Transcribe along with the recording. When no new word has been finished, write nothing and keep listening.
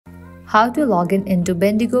How to log in into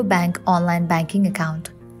Bendigo Bank online banking account.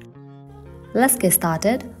 Let's get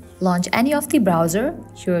started. Launch any of the browser.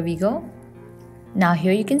 Here we go. Now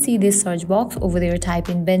here you can see this search box. Over there type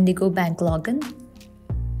in Bendigo Bank login.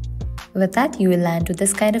 With that you will land to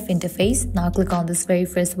this kind of interface. Now click on this very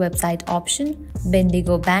first website option,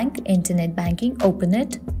 Bendigo Bank Internet Banking, open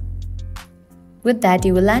it. With that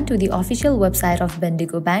you will land to the official website of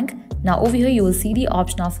Bendigo Bank. Now over here you will see the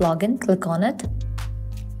option of login, click on it.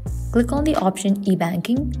 Click on the option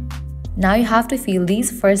e-banking. Now you have to fill these.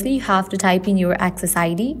 Firstly you have to type in your access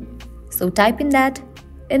ID. So type in that.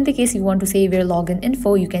 In the case you want to save your login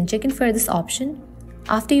info, you can check in for this option.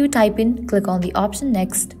 After you type in, click on the option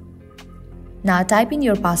next. Now type in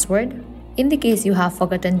your password. In the case you have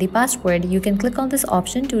forgotten the password, you can click on this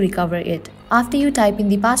option to recover it. After you type in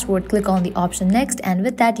the password, click on the option next, and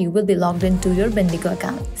with that you will be logged into your Bendigo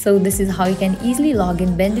account. So this is how you can easily log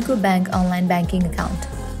in Bendigo Bank online banking account.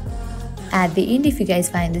 At the end, if you guys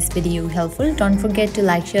find this video helpful, don't forget to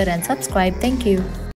like, share and subscribe. Thank you.